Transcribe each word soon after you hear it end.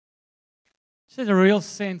Just had a real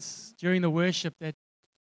sense during the worship that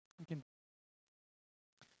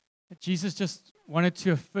Jesus just wanted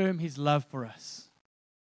to affirm his love for us.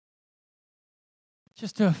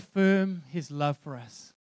 Just to affirm his love for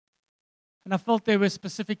us. And I felt there were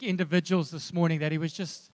specific individuals this morning that he was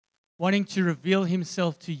just wanting to reveal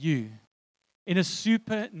himself to you in a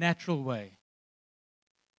supernatural way.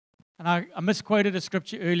 And I misquoted a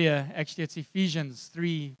scripture earlier. Actually, it's Ephesians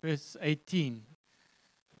 3, verse 18.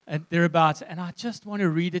 And thereabouts. And I just want to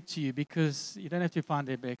read it to you because you don't have to find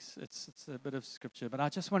it, Bex. It's a bit of scripture. But I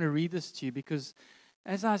just want to read this to you because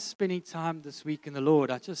as I was spending time this week in the Lord,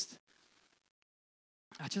 I just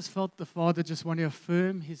felt the Father just want to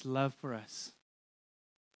affirm his love for us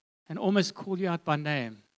and almost call you out by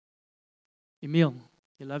name. Emil,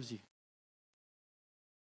 he loves you.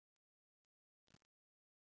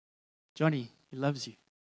 Johnny, he loves you.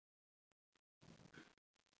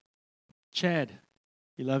 Chad,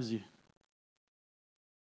 he loves you.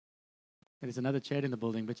 There's another Chad in the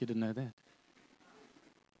building, but you didn't know that.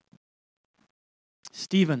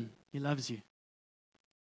 Stephen, he loves you.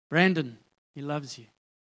 Brandon, he loves you.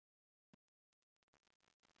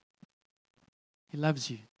 He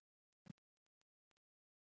loves you.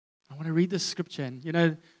 I want to read this scripture,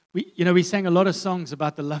 and we sang a lot of songs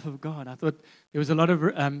about the love of God. I thought there was a lot of,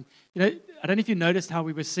 I don't know if you noticed how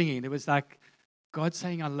we were singing. There was like God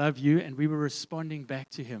saying, "I love you," and we were responding back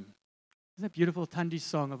to Him. Isn't that a beautiful Tundi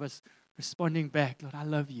song of us responding back, "Lord, I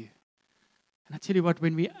love you." And I tell you what,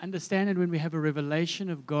 when we understand and when we have a revelation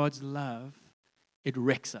of God's love, it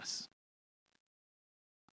wrecks us.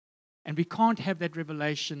 And we can't have that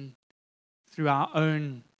revelation through our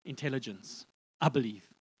own intelligence, I believe.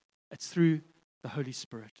 It's through the Holy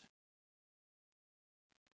Spirit.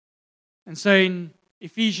 And so in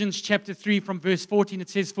Ephesians chapter 3 from verse 14, it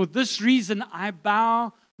says, "For this reason I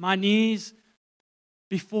bow my knees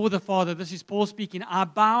before the Father." This is Paul speaking. "I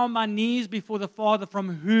bow my knees before the Father, from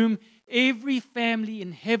whom every family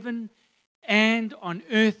in heaven and on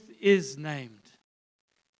earth is named,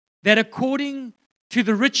 that according to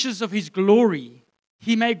the riches of His glory,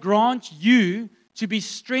 He may grant you to be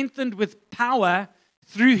strengthened with power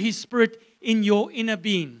through His Spirit in your inner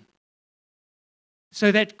being,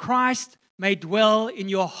 so that Christ may dwell in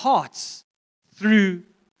your hearts through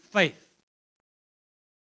faith.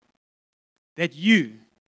 That you,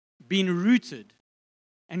 being rooted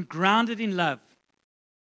and grounded in love,"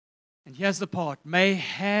 and here's the part, "may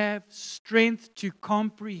have strength to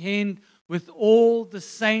comprehend with all the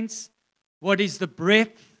saints what is the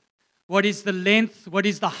breadth, what is the length, what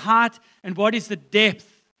is the height, and what is the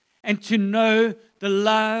depth, and to know the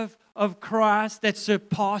love of Christ that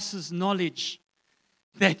surpasses knowledge,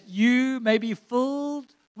 that you may be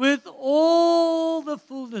filled with all the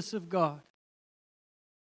fullness of God."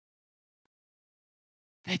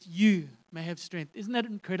 That you may have strength. Isn't that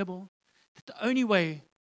incredible? That the only way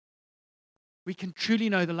we can truly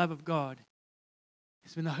know the love of God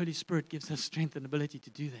is when the Holy Spirit gives us strength and ability to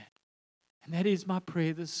do that. And that is my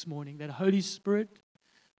prayer this morning, that Holy Spirit,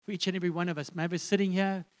 for each and every one of us, maybe sitting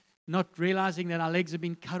here, not realizing that our legs have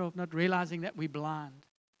been cut off, not realizing that we're blind,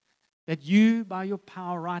 that you, by your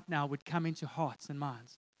power right now, would come into hearts and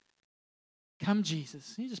minds. Come,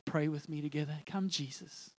 Jesus. Can you just pray with me together? Come,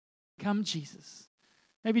 Jesus. Come, Jesus.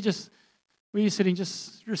 Maybe just where you're sitting,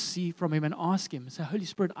 just receive from Him and ask Him. Say, "Holy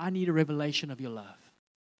Spirit, I need a revelation of your love.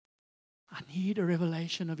 I need a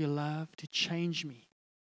revelation of your love to change me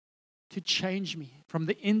from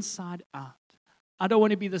the inside out. I don't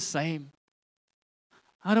want to be the same.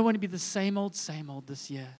 I don't want to be the same old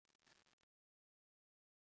this year."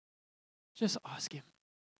 Just ask Him.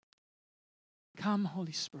 Come,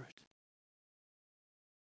 Holy Spirit.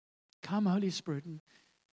 Come, Holy Spirit.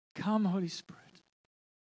 Come, Holy Spirit.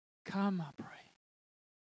 Come, I pray.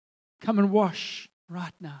 Come and wash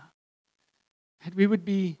right now. That we would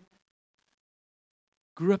be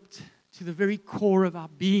gripped to the very core of our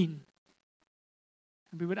being.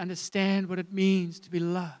 And we would understand what it means to be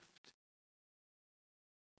loved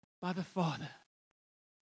by the Father.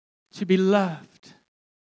 To be loved.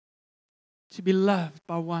 To be loved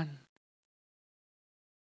by one.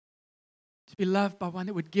 To be loved by one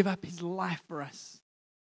that would give up his life for us.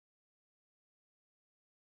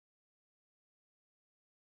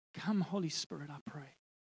 Come, Holy Spirit, I pray.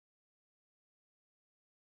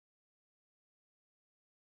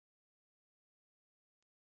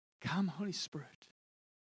 Come, Holy Spirit.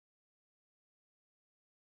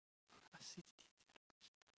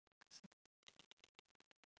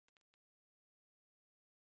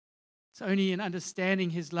 It's only in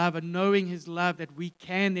understanding His love and knowing His love that we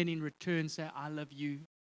can then in return say, "I love you."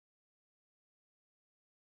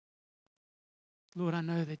 Lord, I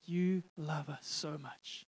know that you love us so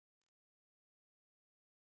much.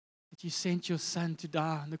 That you sent your Son to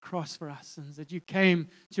die on the cross for our sins. That you came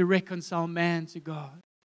to reconcile man to God.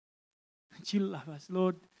 That you love us.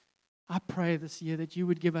 Lord, I pray this year that you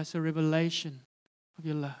would give us a revelation of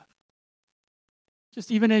your love.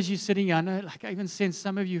 Just even as you're sitting here, I know, I even sense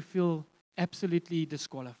some of you feel absolutely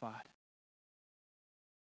disqualified.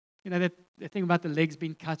 You know, that thing about the legs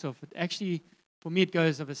being cut off, it actually, for me, it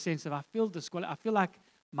goes of a sense of I feel disqualified. I feel like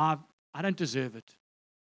I don't deserve it.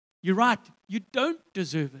 You're right. You don't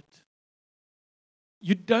deserve it.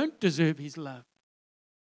 You don't deserve His love.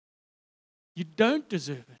 You don't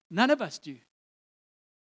deserve it. None of us do.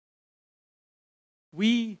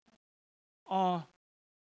 We are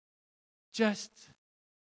just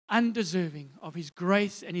undeserving of His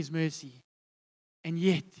grace and His mercy. And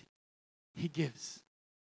yet, He gives.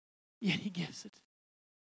 Yet He gives it.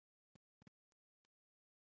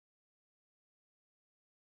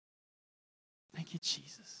 Thank you,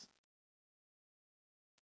 Jesus.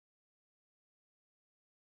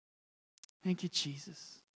 Thank you,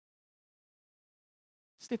 Jesus.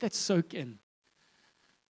 Just let that soak in.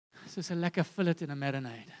 It's just like a fillet in a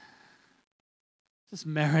marinade. Just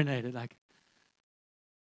marinated, like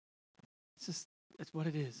it's what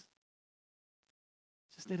it is.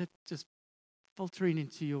 Just let it just filter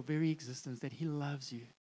into your very existence that He loves you.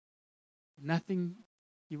 Nothing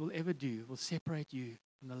you will ever do will separate you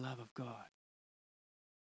from the love of God.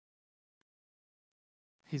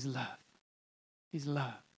 His love. His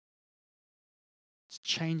love. It's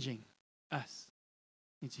changing us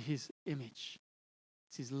into His image.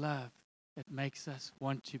 It's His love that makes us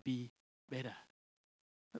want to be better.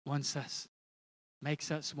 That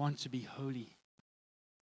makes us want to be holy.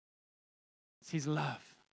 It's His love.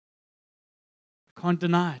 I can't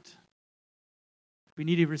deny it. We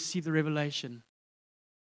need to receive the revelation.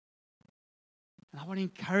 And I want to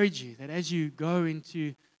encourage you that as you go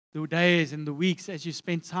into the days and the weeks, as you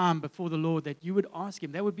spend time before the Lord, that you would ask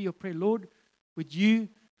Him. That would be your prayer. Lord, would you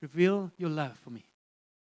reveal your love for me?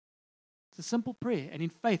 It's a simple prayer. And in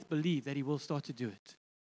faith, believe that He will start to do it.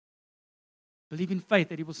 Believe in faith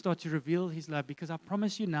that He will start to reveal His love. Because I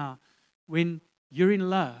promise you now, when you're in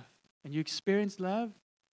love and you experience love,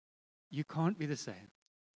 you can't be the same.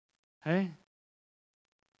 Hey?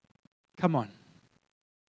 Come on.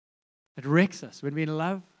 It wrecks us. When we're in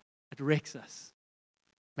love, it wrecks us.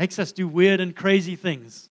 Makes us do weird and crazy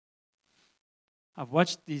things. I've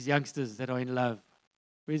watched these youngsters that are in love.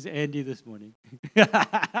 Where's Andy this morning?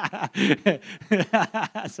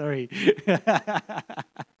 Sorry.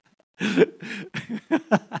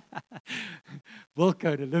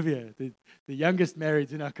 Wilco and Olivia, the youngest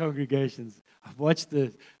marrieds in our congregations. I've watched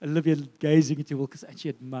Olivia gazing into Wilco and she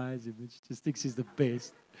admires him and she just thinks he's the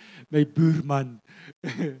best. My boerman.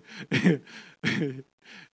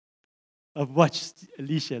 I've watched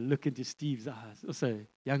Alicia look into Steve's eyes, also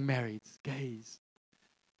young marrieds, gaze.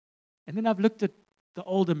 And then I've looked at the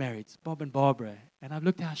older marrieds, Bob and Barbara, and I've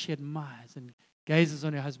looked at how she admires and gazes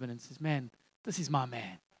on her husband and says, man, this is my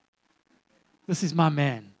man. This is my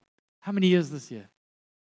man. How many years this year?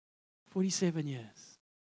 47 years.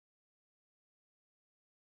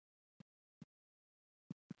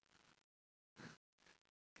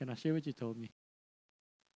 Can I share what you told me?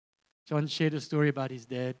 John shared a story about his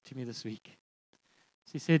dad to me this week.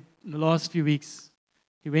 So he said in the last few weeks,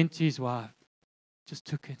 he went to his wife, just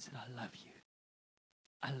took her and said, I love you.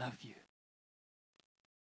 I love you.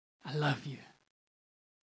 I love you.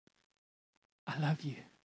 I love you.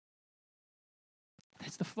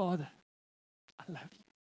 That's the Father. I love you.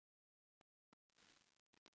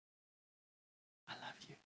 I love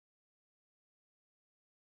you.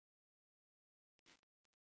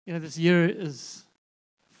 You know, this year is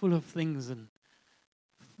full of things and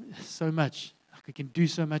so much. Like we can do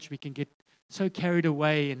so much. We can get so carried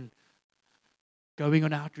away and going on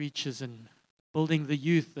outreaches and building the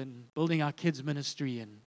youth and building our kids' ministry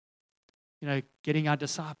and, you know, getting our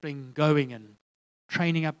discipling going and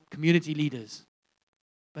training up community leaders.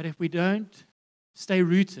 But if we don't stay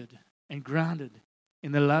rooted and grounded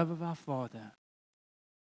in the love of our Father,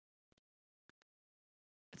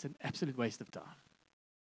 it's an absolute waste of time.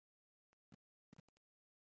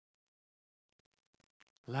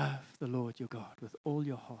 Love the Lord your God with all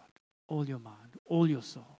your heart, all your mind, all your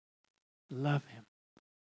soul. Love Him.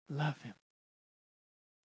 Love Him.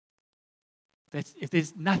 If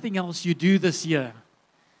there's nothing else you do this year,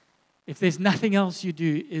 if there's nothing else you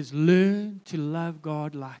do, is learn to love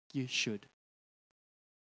God like you should.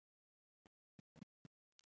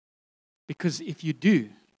 Because if you do,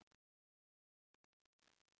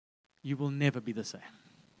 you will never be the same.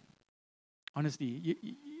 Honestly,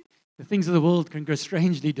 The things of the world can grow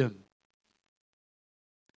strangely dim.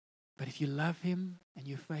 But if you love Him and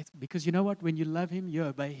you're faithful, because you know what? When you love Him, you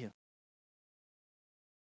obey Him.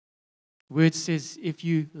 Word says, if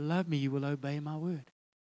you love me, you will obey my word.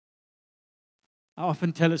 I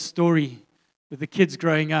often tell a story with the kids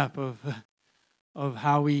growing up of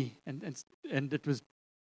how we, and it was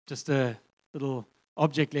just a little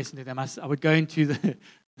object lesson to them. I would go into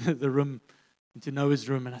the room, into Noah's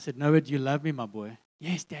room, and I said, Noah, do you love me, my boy?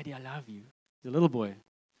 Yes, Daddy, I love you. He's a little boy.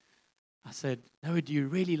 I said, Noah, do you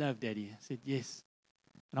really love Daddy? I said, yes.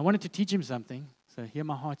 And I wanted to teach him something. So hear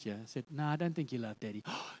my heart here. I said, no, I don't think you love Daddy.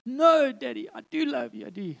 No, Daddy, I do love you. I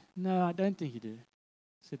do. No, I don't think you do.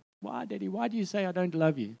 I said, why, Daddy? Why do you say I don't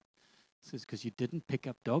love you? He says, because you didn't pick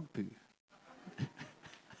up dog poo.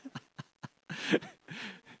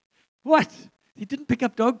 What? He didn't pick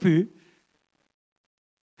up dog poo?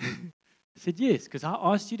 I said, yes, because I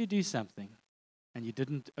asked you to do something and you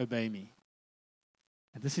didn't obey me.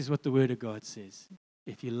 And this is what the Word of God says.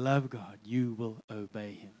 If you love God, you will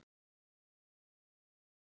obey Him.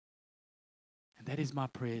 And that is my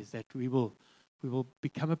prayer, is that we will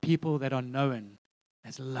become a people that are known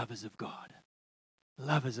as lovers of God.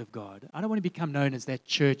 Lovers of God. I don't want to become known as that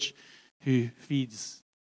church who feeds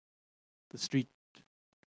the street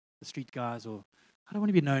guys, or I don't want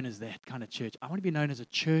to be known as that kind of church. I want to be known as a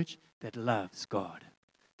church that loves God,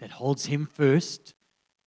 that holds Him first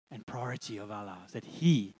and priority of our lives, that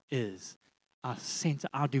He is our center,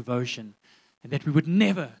 our devotion, and that we would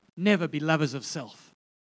never, never be lovers of self,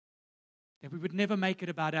 that we would never make it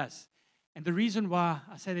about us. And the reason why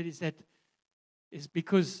I say that is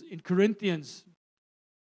because in Corinthians,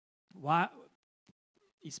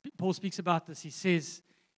 Paul speaks about this. He says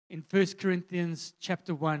in 1 Corinthians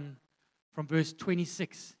chapter 1 from verse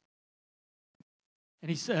 26, and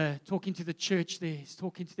he's talking to the church there. He's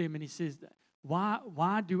talking to them and he says, why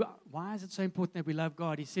is it so important that we love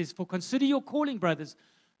God? He says, for consider your calling, brothers.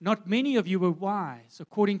 Not many of you were wise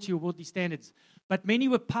according to your worldly standards, but many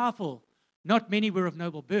were powerful. Not many were of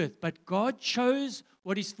noble birth. But God chose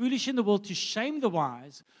what is foolish in the world to shame the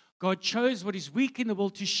wise. God chose what is weak in the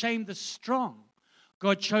world to shame the strong.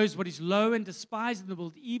 God chose what is low and despised in the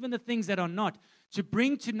world, even the things that are not, to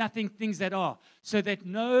bring to nothing things that are, so that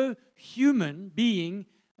no human being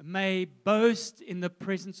may boast in the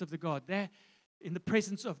presence of the God. In the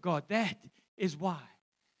presence of God. That is why.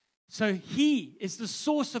 So He is the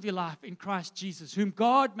source of your life in Christ Jesus, whom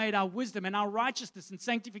God made our wisdom and our righteousness and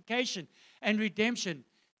sanctification and redemption.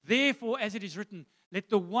 Therefore, as it is written, let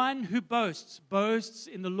the one who boasts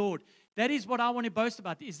in the Lord. That is what I want to boast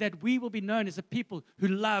about, is that we will be known as a people who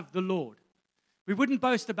love the Lord. We wouldn't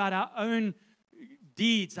boast about our own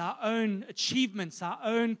deeds, our own achievements, our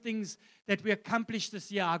own things that we accomplished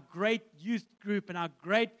this year, our great youth group and our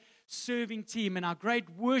great serving team and our great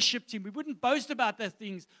worship team. We wouldn't boast about those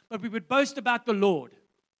things, but we would boast about the Lord.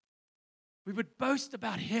 We would boast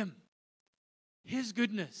about Him, His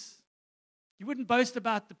goodness. You wouldn't boast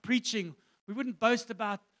about the preaching. We wouldn't boast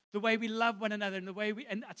about the way we love one another and the way we.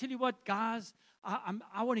 And I tell you what, guys,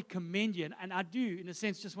 I want to commend you, and I do, in a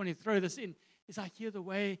sense, just want to throw this in. Is I hear the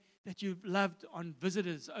way that you've loved on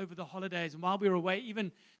visitors over the holidays. And while we were away,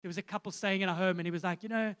 even there was a couple staying in our home, and he was like,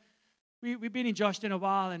 we've been in Josh Jenner a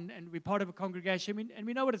while, and we're part of a congregation. And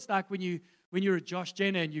we know what it's like when you're a Josh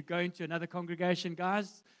Jenner and you go into another congregation,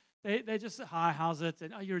 guys. They just, hi, how's it?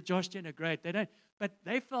 And, oh, you're a Josh Jenner, great. They don't. But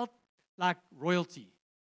they felt like royalty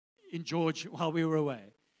in George while we were away.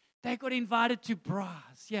 They got invited to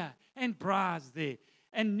Bras, and Bras there,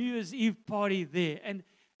 and New Year's Eve party there. And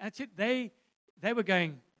I said, they were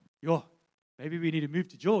going, maybe we need to move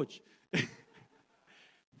to George.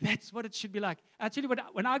 That's what it should be like. I tell you what,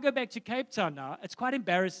 when I go back to Cape Town now, it's quite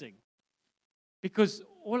embarrassing. Because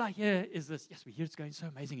all I hear is this, yes, we hear it's going so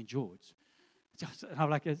amazing in George. And I'm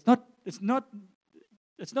like, it's not us.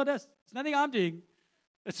 It's nothing I'm doing.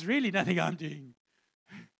 It's really nothing I'm doing.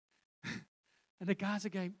 And the guys are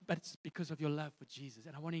going, but it's because of your love for Jesus.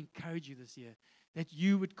 And I want to encourage you this year that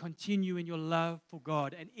you would continue in your love for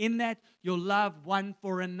God. And in that, you'll love one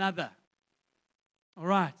for another. All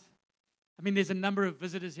right. I mean, there's a number of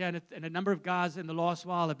visitors here, and a number of guys in the last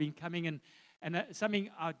while have been coming. And something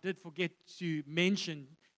I did forget to mention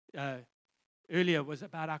earlier was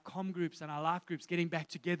about our comm groups and our life groups getting back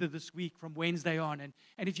together this week from Wednesday on.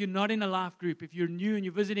 And if you're not in a life group, if you're new and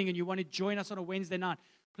you're visiting and you want to join us on a Wednesday night,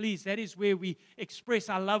 please, that is where we express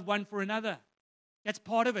our love one for another. That's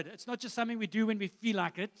part of it. It's not just something we do when we feel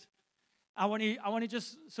like it. I want to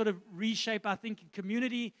just sort of reshape our thinking.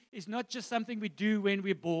 Community is not just something we do when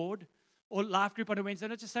we're bored, or life group on a Wednesday,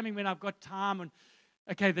 not just something when I've got time and,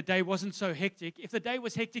 okay, the day wasn't so hectic. If the day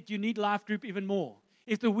was hectic, you need life group even more.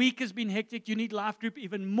 If the week has been hectic, you need life group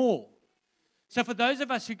even more. So for those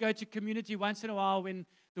of us who go to community once in a while when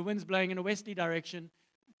the wind's blowing in a westerly direction,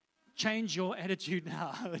 change your attitude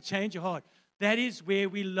now. Change your heart. That is where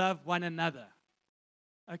we love one another.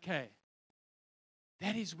 Okay.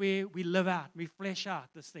 That is where we live out, we flesh out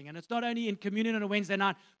this thing. And it's not only in communion on a Wednesday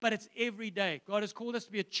night, but it's every day. God has called us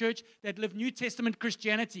to be a church that live New Testament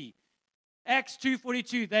Christianity. Acts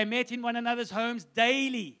 2:42, they met in one another's homes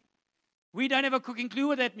daily. We don't have a cooking clue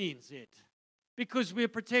what that means yet. Because we're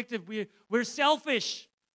protective, we're selfish.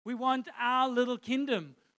 We want our little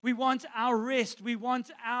kingdom. We want our rest. We want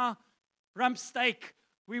our rump steak.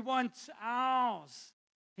 We want ours.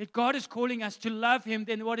 If God is calling us to love Him,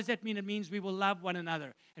 then what does that mean? It means we will love one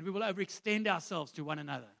another and we will overextend ourselves to one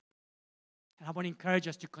another. And I want to encourage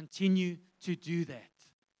us to continue to do that.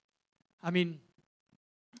 I mean,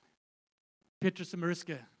 Petrus and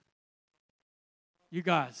Mariska, you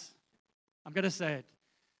guys, I'm going to say it.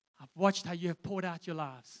 I've watched how you have poured out your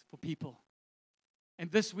lives for people. And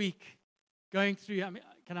this week, going through,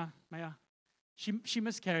 may I? She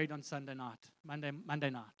miscarried on Sunday night, Monday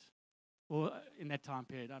night. Or in that time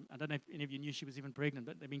period. I don't know if any of you knew she was even pregnant,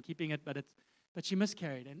 but they've been keeping it, but she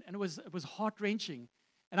miscarried. And it was heart-wrenching.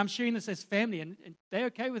 And I'm sharing this as family, and they're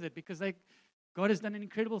okay with it because God has done an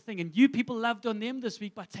incredible thing. And you people loved on them this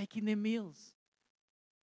week by taking their meals.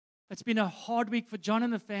 It's been a hard week for John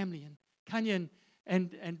and the family, and Kanya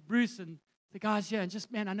and Bruce and the guys here. And just,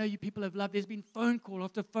 man, I know you people have loved. There's been phone call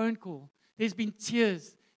after phone call. There's been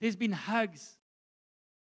tears. There's been hugs.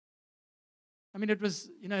 I mean, it was,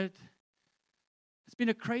 it's been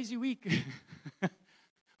a crazy week.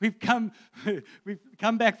 We've come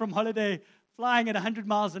back from holiday flying at 100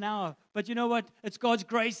 miles an hour. But you know what? It's God's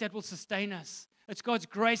grace that will sustain us. It's God's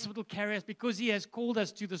grace that will carry us because He has called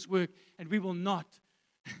us to this work, and we will not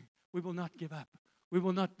give up. We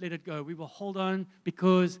will not let it go. We will hold on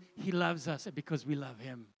because He loves us and because we love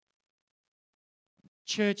Him.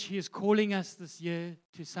 Church, He is calling us this year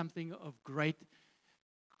to something of great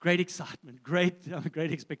excitement, great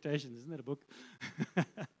expectations. Isn't that a book?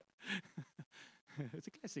 It's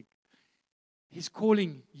a classic. He's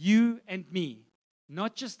calling you and me,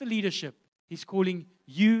 not just the leadership. He's calling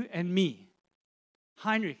you and me.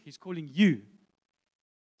 Heinrich, He's calling you.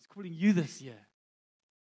 He's calling you this year.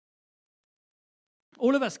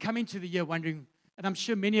 All of us come into the year wondering, and I'm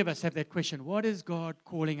sure many of us have that question, what is God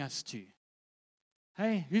calling us to?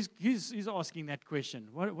 Hey, who's asking that question?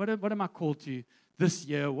 What am I called to this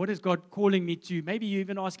year? What is God calling me to? Maybe you're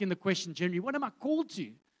even asking the question generally, what am I called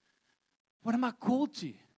to? What am I called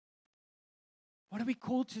to? What are we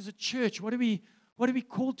called to as a church? What are we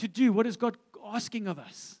called to do? What is God asking of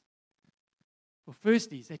us? Well,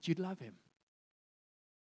 firstly, is that you'd love Him.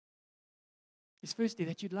 It's firstly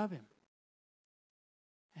that you'd love Him.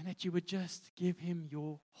 And that you would just give Him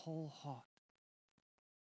your whole heart.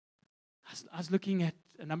 I was looking at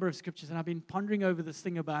a number of scriptures, and I've been pondering over this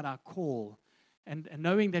thing about our call. And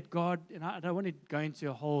knowing that God, and I don't want to go into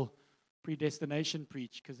a whole predestination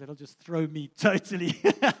preach because that'll just throw me totally.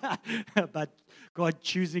 But God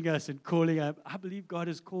choosing us and calling us, I believe God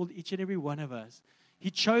has called each and every one of us. He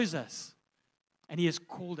chose us, and He has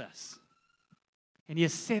called us. And He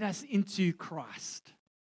has set us into Christ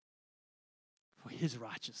for His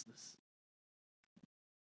righteousness.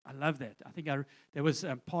 I love that. I think there was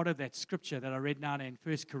part of that scripture that I read now in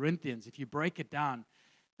 1 Corinthians. If you break it down,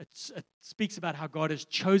 it speaks about how God has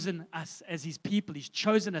chosen us as His people. He's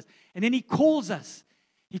chosen us. And then He calls us.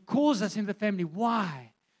 He calls us in the family.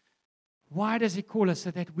 Why? Why does He call us? So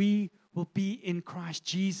that we will be in Christ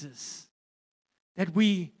Jesus. That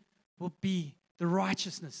we will be the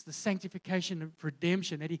righteousness, the sanctification of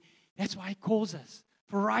redemption. That's why He calls us.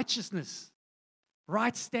 For righteousness.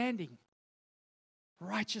 Right standing.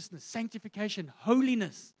 Righteousness, sanctification,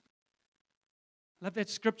 holiness. I love that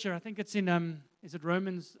scripture. I think it's in, is it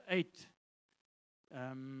Romans 8?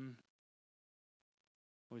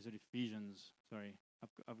 Or is it Ephesians? Sorry.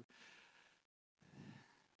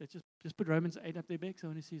 Let's just put Romans 8 up there, Bex. I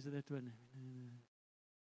want to see that one.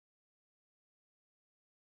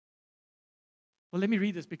 Well, let me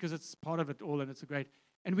read this because it's part of it all and it's a great.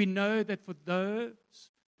 And we know that for those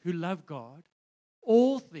who love God,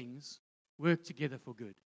 all things work together for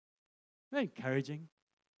good. Isn't that encouraging?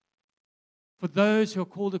 For those who are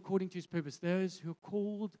called according to His purpose, those who are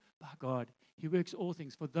called by God, He works all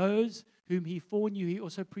things. For those whom He foreknew, He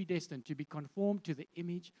also predestined to be conformed to the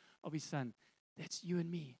image of His Son. That's you and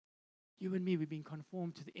me. You and me, we've been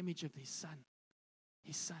conformed to the image of His Son.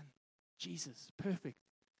 His Son, Jesus, perfect.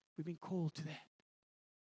 We've been called to that.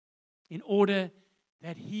 In order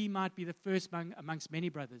that He might be the first amongst many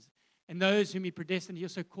brothers. And those whom he predestined, he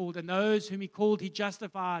also called. And those whom he called, he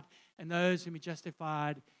justified. And those whom he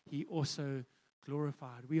justified, he also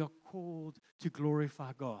glorified. We are called to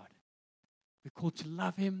glorify God. We're called to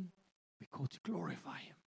love him. We're called to glorify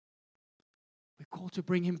him. We're called to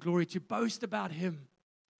bring him glory, to boast about him,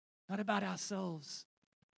 not about ourselves.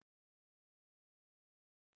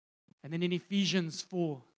 And then in Ephesians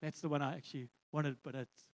 4, that's the one I actually wanted, but it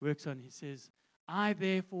works on. He says, I,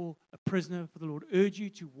 therefore, a prisoner for the Lord, urge you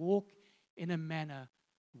to walk in a manner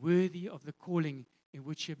worthy of the calling in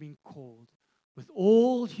which you have been called, with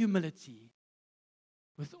all humility,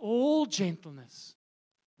 with all gentleness,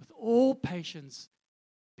 with all patience,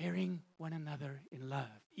 bearing one another in love,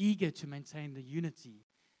 eager to maintain the unity.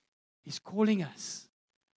 He's calling us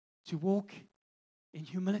to walk in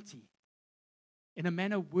humility, in a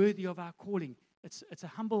manner worthy of our calling. It's a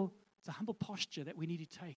humble posture that we need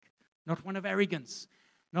to take, not one of arrogance,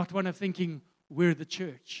 not one of thinking we're the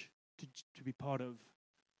church to be part of,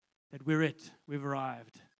 that we're it, we've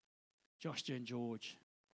arrived. Joshua and George,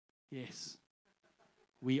 yes,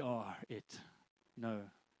 we are it. No.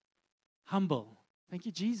 Humble. Thank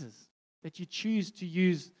you, Jesus, that you choose to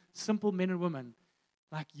use simple men and women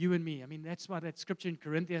like you and me. I mean, that's why that scripture in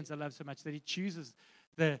Corinthians I love so much, that he chooses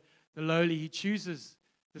the lowly. He chooses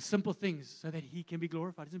the simple things so that he can be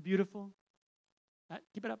glorified. Isn't it beautiful?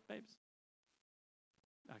 Keep it up, babes.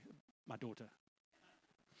 My daughter.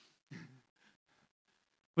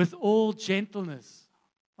 With all gentleness.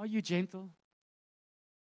 Are you gentle?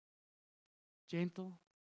 Gentle?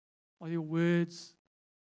 Are your words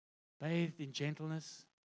bathed in gentleness?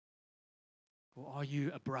 Or are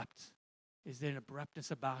you abrupt? Is there an abruptness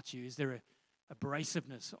about you? Is there a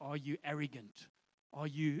abrasiveness? Are you arrogant? Are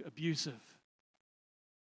you abusive?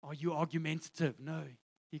 Are you argumentative? No.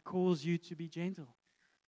 He calls you to be gentle.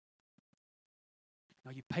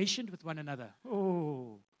 Are you patient with one another?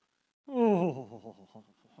 Oh.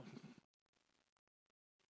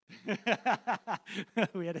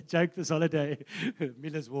 We had a joke this holiday,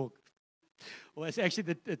 Miller's Walk. Well, it's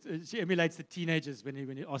actually, she emulates the teenagers when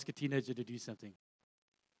you ask a teenager to do something.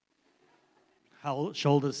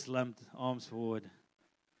 Shoulders slumped, arms forward.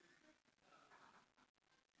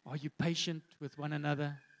 Are you patient with one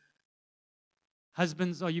another?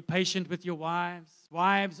 Husbands, are you patient with your wives?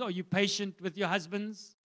 Wives, are you patient with your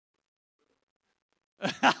husbands?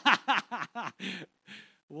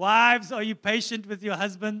 Wives, are you patient with your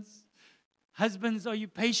husbands? Husbands, are you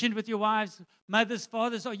patient with your wives? Mothers,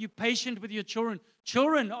 fathers, are you patient with your children?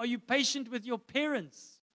 Children, are you patient with your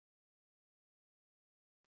parents?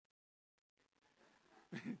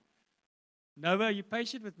 Noah, are you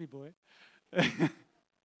patient with me, boy?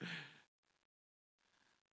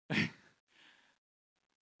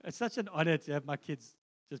 It's such an honor to have my kids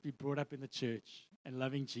just be brought up in the church and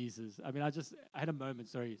loving Jesus. I mean, I had a moment,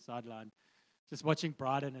 sideline, just watching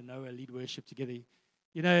Bryden and Noah lead worship together.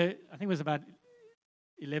 You know, I think it was about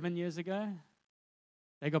 11 years ago,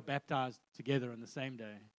 they got baptized together on the same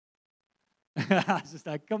day. I was just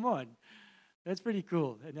like, come on. That's pretty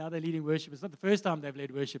cool. And now they're leading worship. It's not the first time they've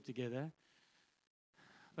led worship together.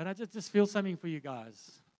 But I just feel something for you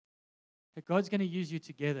guys. That God's going to use you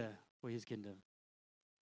together for his kingdom.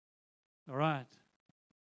 All right.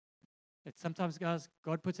 That sometimes, guys,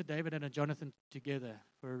 God puts a David and a Jonathan together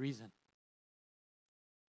for a reason.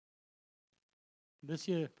 This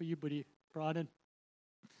year, for you, buddy, Bryden.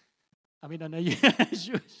 I mean, I know you're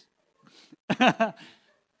Jewish.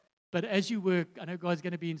 But as you work, I know God's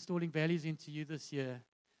going to be installing values into you this year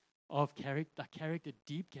of character,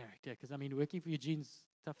 deep character. Because, I mean, working for Eugene's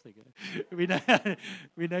tough thing. We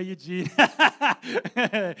know Eugene.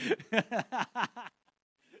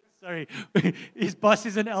 Sorry. His boss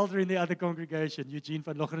is an elder in the other congregation, Eugene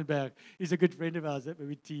van Lochenberg. He's a good friend of ours that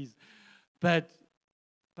we tease. But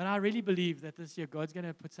I really believe that this year God's going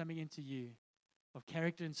to put something into you of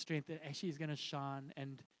character and strength that actually is going to shine,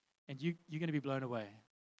 and you're going to be blown away.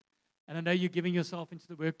 And I know you're giving yourself into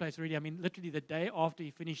the workplace already. I mean, literally the day after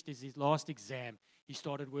he finished his last exam, he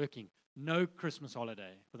started working. No Christmas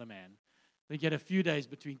holiday for the man. They get a few days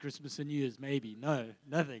between Christmas and New Year's, maybe. No,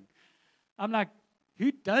 nothing. I'm like,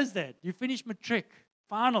 who does that? You finish matric,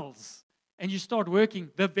 finals, and you start working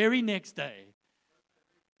the very next day.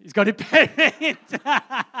 He's got to pay rent.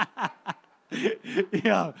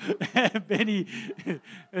 Yeah, Benny,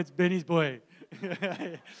 it's Benny's boy.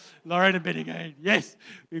 Lauren and Benny going, yes,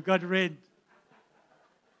 we've got rent.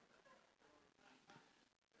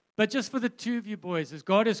 But just for the two of you boys, as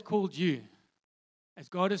God has called you,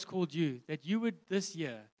 that you would this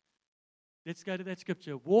year, let's go to that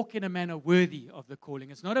scripture, walk in a manner worthy of the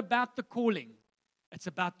calling. It's not about the calling. It's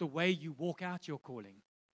about the way you walk out your calling.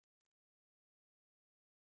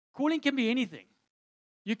 calling can be anything.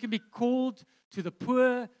 You can be called to the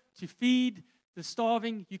poor, to feed the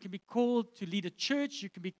starving. You can be called to lead a church. You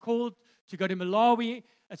can be called to go to Malawi.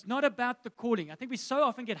 It's not about the calling. I think we so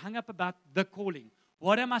often get hung up about the calling.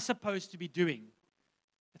 What am I supposed to be doing?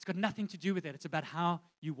 It's got nothing to do with that. It's about how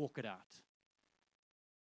you walk it out.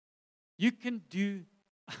 You can do,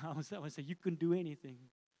 I want to say, you can do anything.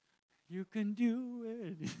 You can do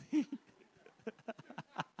anything.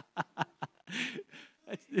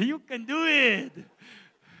 You can do it.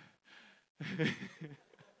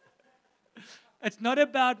 It's not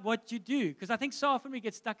about what you do. Because I think so often we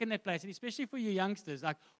get stuck in that place. And especially for you youngsters,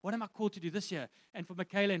 like, what am I called to do this year? And for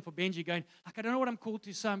Michaela and for Benji going, like, I don't know what I'm called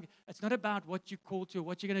to. So it's not about what you're called to or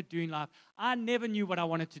what you're going to do in life. I never knew what I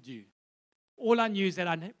wanted to do. All I knew is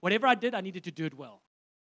that whatever I did, I needed to do it well.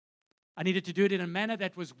 I needed to do it in a manner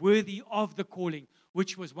that was worthy of the calling,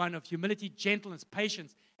 which was one of humility, gentleness,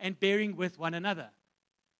 patience, and bearing with one another.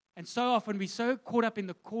 And so often we're so caught up in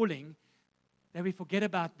the calling that we forget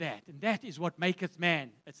about that. And that is what maketh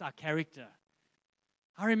man. It's our character.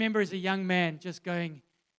 I remember as a young man just growing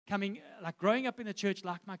up in the church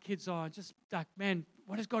like my kids are, and just like, man,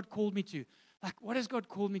 what has God called me to? Like, what has God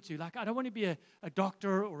called me to? Like, I don't want to be a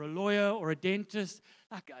doctor or a lawyer or a dentist.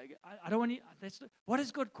 Like, I don't want to, what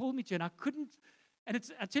has God called me to? And I couldn't, and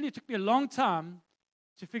I tell you, it took me a long time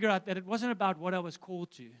to figure out that it wasn't about what I was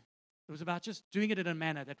called to. It was about just doing it in a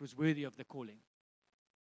manner that was worthy of the calling.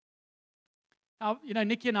 Now,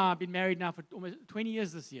 Nikki and I have been married now for almost 20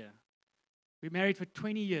 years this year. We're married for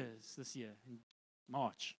 20 years this year, in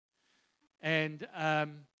March. And,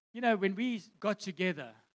 when we got together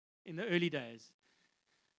in the early days,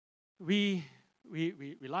 we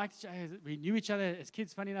liked each other. We knew each other as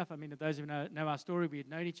kids, funny enough. I mean, those who know our story, we had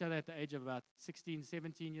known each other at the age of about 16,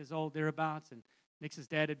 17 years old, thereabouts. And Nick's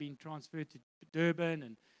dad had been transferred to Durban,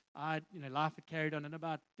 and life had carried on. And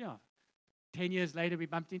about, 10 years later, we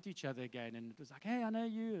bumped into each other again, and it was like, hey, I know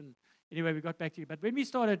you. And anyway, we got back to you. But when we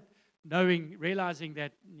started realizing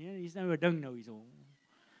that, he's nou 'n ding nou hierso.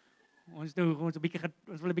 Ons wil 'n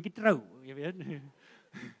bietjie trou, jy weet.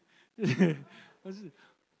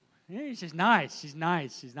 Yeah, she's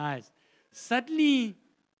nice. Suddenly,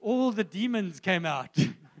 all the demons came out.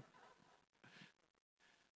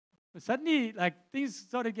 Suddenly, things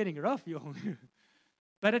started getting rough, y'all.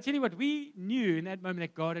 But I tell you what, we knew in that moment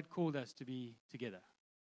that God had called us to be together.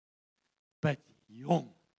 But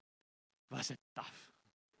jong, was it tough.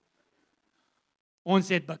 Ons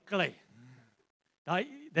het baklei.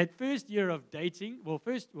 That first year of dating,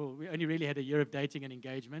 we only really had a year of dating and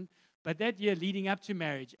engagement, but that year leading up to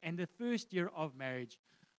marriage and the first year of marriage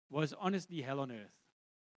was honestly hell on earth.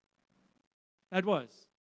 That was.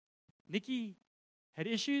 Nikki had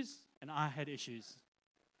issues and I had issues.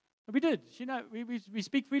 We did. We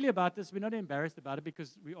speak freely about this. We're not embarrassed about it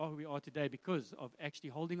because we are who we are today because of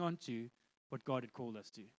actually holding on to what God had called us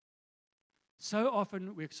to. So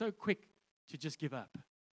often we're so quick to just give up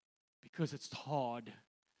because it's hard.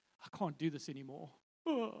 I can't do this anymore.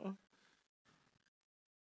 Oh.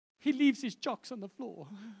 He leaves his chocks on the floor.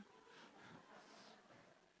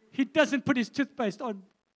 He doesn't put his toothpaste on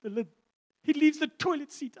the lid. He leaves the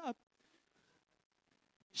toilet seat up.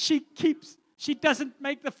 She doesn't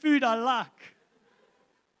make the food I like.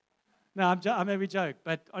 No, I'm every joke.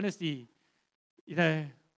 But honestly, I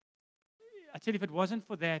tell you, if it wasn't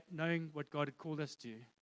for that, knowing what God had called us to,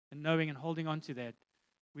 and knowing and holding on to that,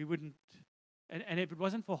 we wouldn't. And if it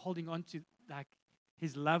wasn't for holding on to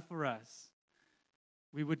His love for us,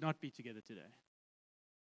 we would not be together today.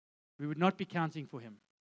 We would not be counting for Him.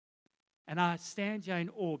 And I stand here in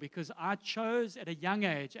awe because I chose at a young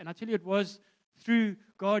age, and I tell you, it was through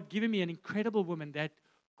God giving me an incredible woman that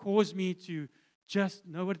caused me to just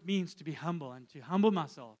know what it means to be humble and to humble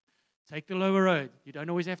myself. Take the lower road. You don't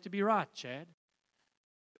always have to be right, Chad.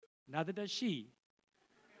 Neither does she.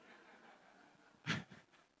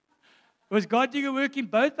 It was God doing a work in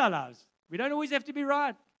both our lives. We don't always have to be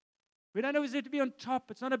right. We don't always have to be on top.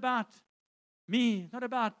 It's not about me. It's not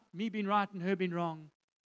about me being right and her being wrong.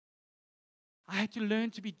 I had to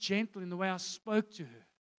learn to be gentle in the way I spoke to her.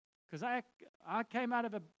 Because I came out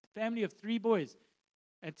of a family of 3 boys.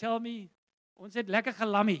 And tell me, ons het lekker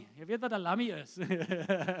gelammy. Jy weet wat 'n lammy is.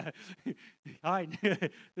 Hi,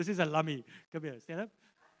 this is a lammy. Come here, stand up.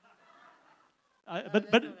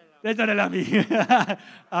 But that's not a lammy.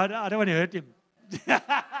 I don't want to hurt him.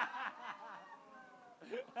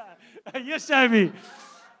 You show me.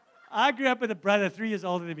 I grew up with a brother 3 years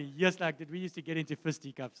older than me. Just like that. We used to get into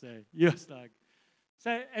fisticuffs. Just like.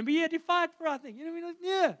 And we had to fight for our thing.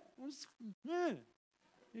 Yeah.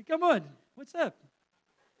 Come on. What's up?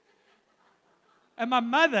 And my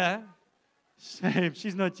mother, Shame.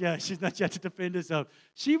 She's not here. She's not here to defend herself.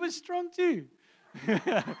 She was strong too.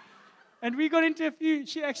 And we got into a few.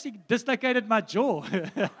 She actually dislocated my jaw.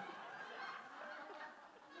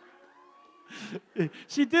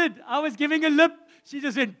 She did. I was giving a lip. She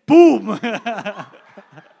just went boom.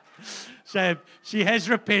 Shame. She has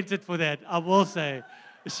repented for that. I will say.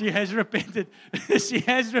 She has repented. She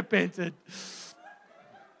has repented.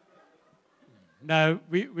 No,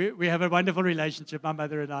 we have a wonderful relationship, my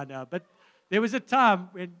mother and I now. But there was a time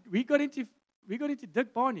when we got into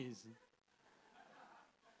Dick Barney's.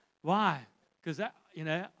 Why? Because I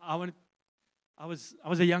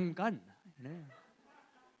was a young gun.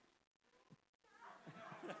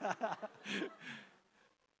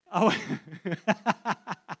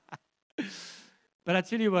 But I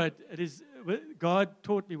tell you what, God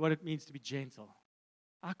taught me what it means to be gentle.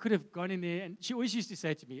 I could have gone in there, and she always used to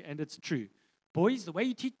say to me, and it's true, boys, the way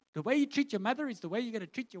you treat your mother is the way you're going to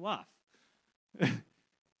treat your wife.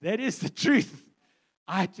 That is the truth.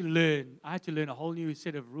 I had to learn a whole new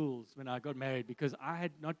set of rules when I got married because I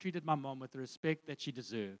had not treated my mom with the respect that she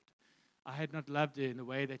deserved. I had not loved her in the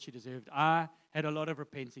way that she deserved. I had a lot of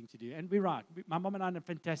repenting to do. And we're right. My mom and I are in a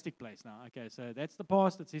fantastic place now. Okay, so that's the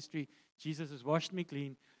past. That's history. Jesus has washed me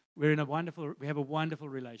clean. We have a wonderful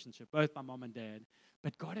relationship, both my mom and dad.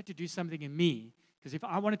 But God had to do something in me because if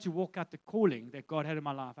I wanted to walk out the calling that God had in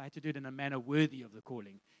my life, I had to do it in a manner worthy of the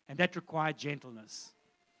calling. And that required gentleness.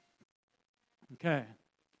 Okay.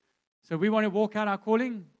 So we want to walk out our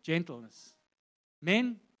calling? Gentleness.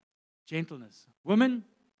 Men, gentleness. Women,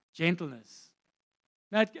 gentleness.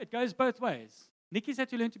 Now, it goes both ways. Nikki's had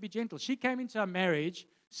to learn to be gentle. She came into our marriage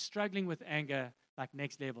struggling with anger like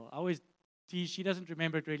next level. I always tease, she doesn't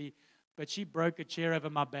remember it really, but she broke a chair over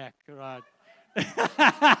my back, right?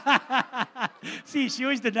 See, she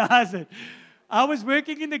always denies it. I was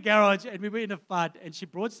working in the garage and we were in a fight and she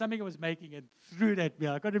brought something I was making and threw it at me.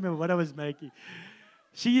 I can't remember what I was making.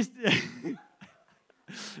 We used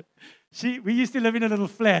to live in a little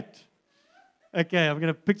flat. Okay, I'm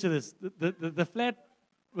going to picture this. The flat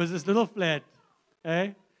was this little flat.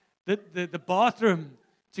 Eh? The bathroom,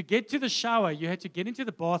 to get to the shower, you had to get into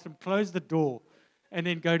the bathroom, close the door, and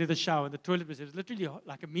then go to the shower. And the toilet was literally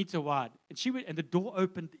like a meter wide. And the door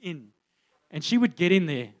opened in. And she would get in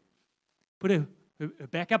there, put her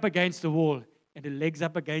back up against the wall, and her legs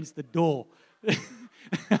up against the door.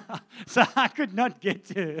 So I could not get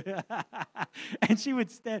to her. And she would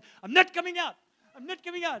stand, I'm not coming out.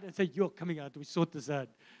 And say, you're coming out. We sort this out.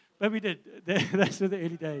 But we did. Those were the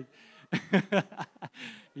early days.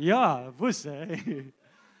 Yeah, wuss, eh?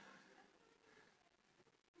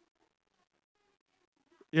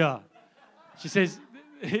 Yeah. She says,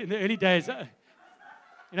 in the early days,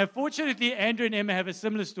 fortunately, Andrew and Emma have a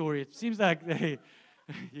similar story. It seems like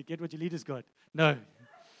you get what your leaders got. No.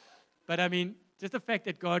 But I mean, just the fact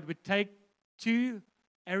that God would take two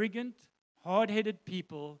arrogant, hard-headed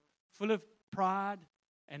people full of pride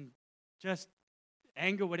and just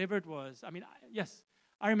anger, whatever it was. I mean, yes,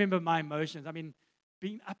 I remember my emotions. I mean,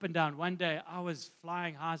 being up and down. One day, I was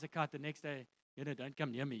flying high as a kite. The next day, don't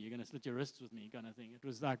come near me. You're going to slit your wrists with me kind of thing. It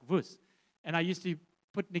was like, wuss. And I used to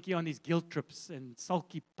put Nikki on these guilt trips and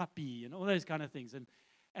sulky puppy and all those kind of things. And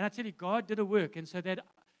I tell you, God did a work. And so that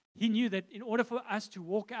He knew that in order for us to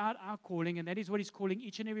walk out our calling, and that is what He's calling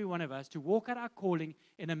each and every one of us, to walk out our calling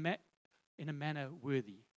in a manner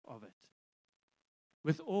worthy of it.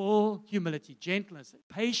 With all humility, gentleness,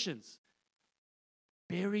 patience,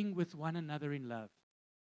 bearing with one another in love.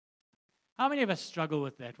 How many of us struggle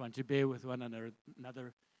with that one, to bear with one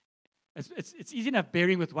another? It's easy enough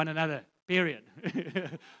bearing with one another, period.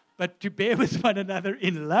 But to bear with one another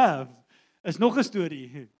in love is nog 'n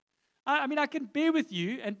storie. I mean, I can bear with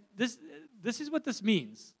you, and this is what this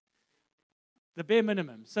means. The bare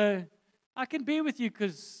minimum. So I can bear with you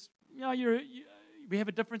because we have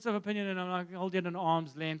a difference of opinion, and I'm like, hold you at an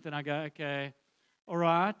arm's length, and I go, okay, all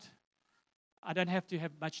right. I don't have to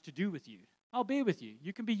have much to do with you. I'll bear with you.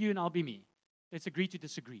 You can be you, and I'll be me. Let's agree to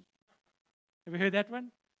disagree. Have you heard that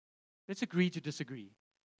one? Let's agree to disagree.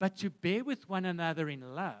 But to bear with one another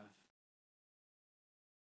in love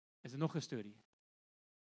is nog 'n storie.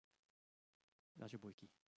 That's your boykie.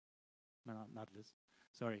 No, not this.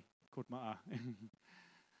 Sorry, caught my eye.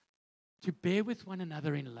 To bear with one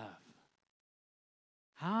another in love.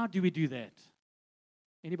 How do we do that?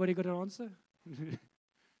 Anybody got an answer?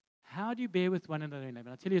 How do you bear with one another in love?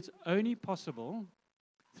 And I tell you, it's only possible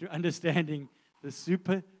through understanding the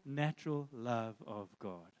supernatural love of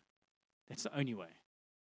God. That's the only way.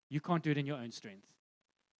 You can't do it in your own strength.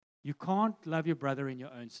 You can't love your brother in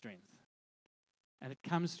your own strength. And it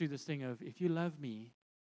comes through this thing of, if you love me,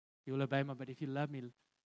 you'll obey me. But if you love me,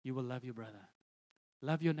 you will love your brother.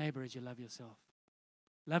 Love your neighbor as you love yourself.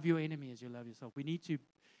 Love your enemy as you love yourself. We need to,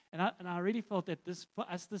 and I really felt that this for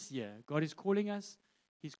us this year, God is calling us.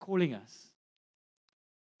 He's calling us.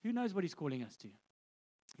 Who knows what He's calling us to?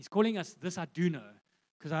 He's calling us, this I do know,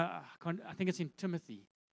 because I think it's in Timothy,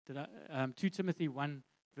 2 Timothy 1,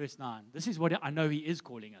 verse 9. This is what I know He is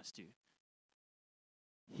calling us to.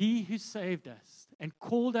 He who saved us and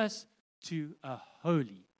called us to a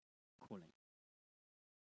holy calling.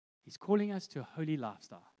 He's calling us to a holy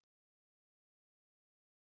lifestyle.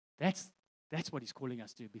 That's what He's calling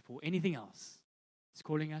us to before anything else. He's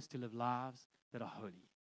calling us to live lives that are holy.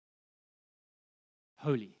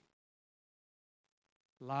 Holy.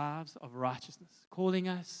 Lives of righteousness. Calling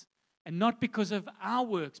us, and not because of our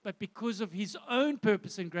works, but because of His own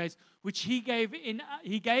purpose and grace, which He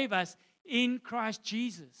gave us in Christ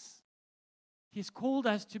Jesus. He's called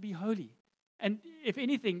us to be holy. And if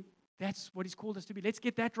anything, that's what He's called us to be. Let's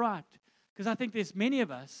get that right. Because I think there's many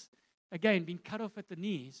of us, again, being cut off at the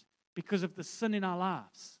knees because of the sin in our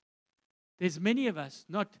lives. There's many of us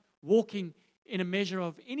not walking in a measure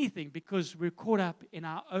of anything because we're caught up in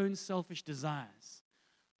our own selfish desires.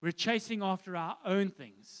 We're chasing after our own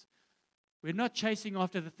things. We're not chasing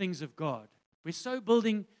after the things of God. We're so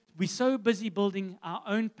busy building our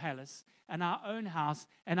own palace and our own house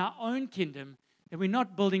and our own kingdom that we're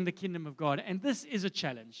not building the kingdom of God. And this is a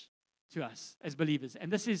challenge to us as believers. And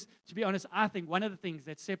this is, to be honest, I think one of the things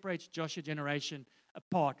that separates Joshua generation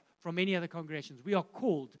apart from many other congregations. We are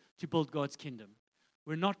called to build God's kingdom.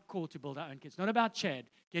 We're not called to build our own kingdom. It's not about Chad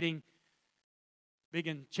getting big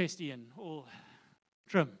and chesty and all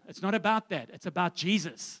trim. It's not about that. It's about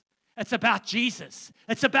Jesus. It's about Jesus.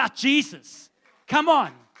 It's about Jesus. Come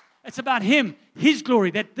on. It's about Him, His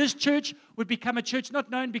glory, that this church would become a church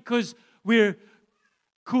not known because we're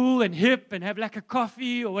cool and hip and have like a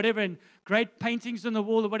coffee or whatever and great paintings on the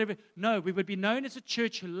wall or whatever. No, we would be known as a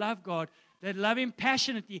church who love God, that love Him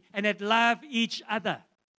passionately and that love each other.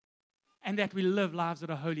 And that we live lives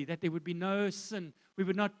that are holy, that there would be no sin. We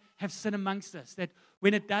would not have sin amongst us. That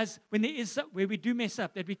where we do mess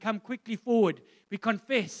up, that we come quickly forward, we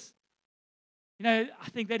confess. You know, I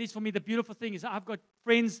think that is for me the beautiful thing is I've got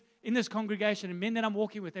friends in this congregation and men that I'm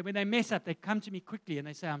walking with, and when they mess up, they come to me quickly and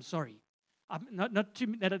they say, I'm sorry. Not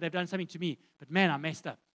that they've done something to me, but man, I messed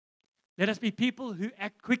up. Let us be people who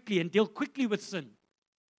act quickly and deal quickly with sin.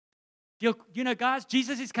 Guys,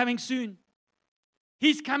 Jesus is coming soon.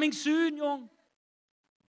 He's coming soon, young.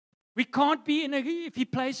 We can't be in a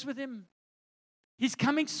iffy place with Him. He's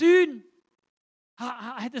coming soon.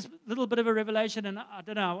 I had this little bit of a revelation, and I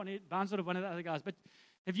don't know, I want to bounce out of one of the other guys, but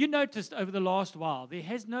have you noticed over the last while, there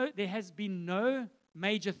has been no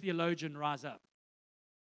major theologian rise up?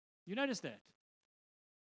 You notice that?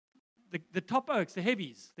 The top oaks, the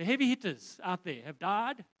heavy hitters out there have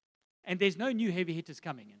died, and there's no new heavy hitters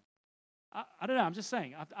coming in. I don't know, I'm just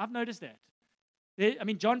saying, I've noticed that.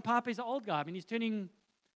 John Piper is an old guy. He's turning,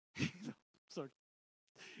 sorry,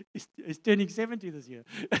 he's turning 70 this year.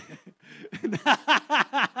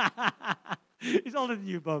 He's older than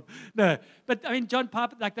you, Bob. No, but John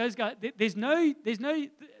Piper, like those guys,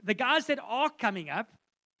 the guys that are coming up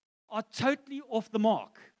are totally off the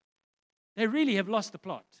mark. They really have lost the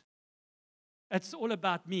plot. It's all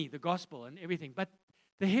about me, the gospel and everything. But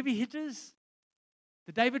the heavy hitters,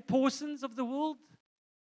 the David Pawsons of the world,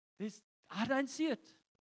 I don't see it.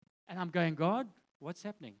 And I'm going, God, what's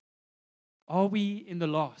happening? Are we in the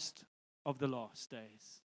last of the last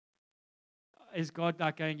days? Is God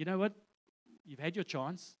like going, you know what? You've had your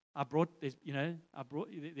chance. There's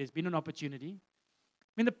been an opportunity.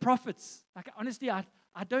 The prophets, honestly, I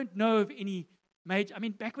don't know of any major,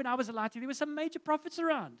 back when I was alive, there were some major prophets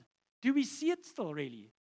around. Do we see it still,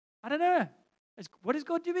 really? I don't know. What is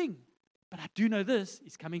God doing? But I do know this.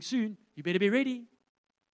 He's coming soon. You better be ready.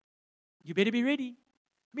 You better be ready.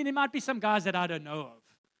 There might be some guys that I don't know of,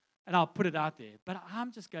 and I'll put it out there. But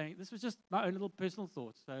I'm just going, this was just my own little personal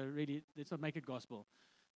thoughts, so really, let's not make it gospel.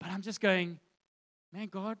 But I'm just going, man,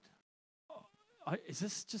 God, is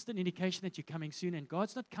this just an indication that you're coming soon? And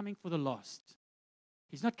God's not coming for the lost.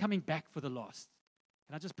 He's not coming back for the lost.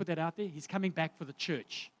 Can I just put that out there? He's coming back for the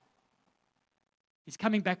church. He's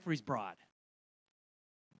coming back for His bride.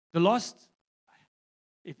 The lost,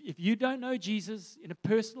 if you don't know Jesus in a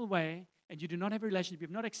personal way, and you do not have a relationship, you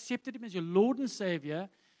have not accepted Him as your Lord and Savior,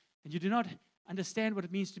 and you do not understand what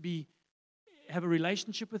it means to have a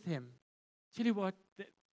relationship with Him, tell you what,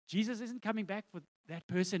 Jesus isn't coming back for that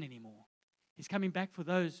person anymore. He's coming back for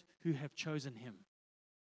those who have chosen Him.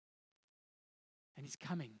 And He's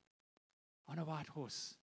coming on a white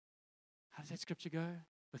horse. How does that scripture go?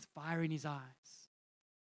 With fire in His eyes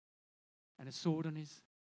and a sword on His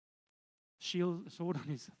shield, sword on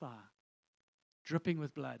his thigh, dripping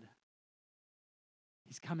with blood.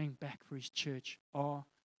 He's coming back for his church. Are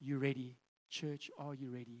you ready? Church, are you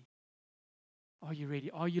ready? Are you ready?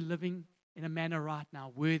 Are you living in a manner right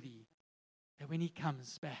now worthy that when he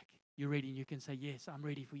comes back, you're ready and you can say, yes, I'm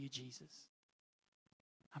ready for you, Jesus.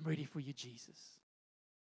 I'm ready for you, Jesus.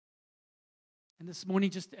 And this morning,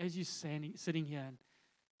 just as you're sitting here,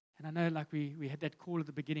 and I know like we had that call at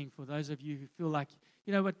the beginning for those of you who feel like,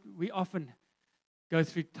 you know what, we often go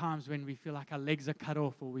through times when we feel like our legs are cut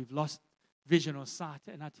off or we've lost vision or sight.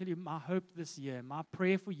 And I tell you, my hope this year, my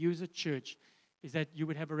prayer for you as a church is that you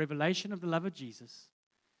would have a revelation of the love of Jesus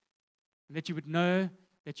and that you would know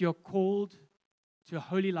that you're called to a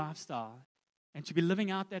holy lifestyle and to be living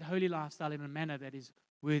out that holy lifestyle in a manner that is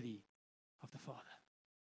worthy of the Father.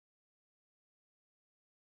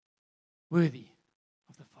 Worthy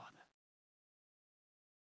of the Father.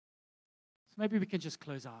 So maybe we can just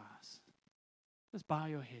close our eyes. Just bow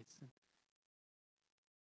your heads. And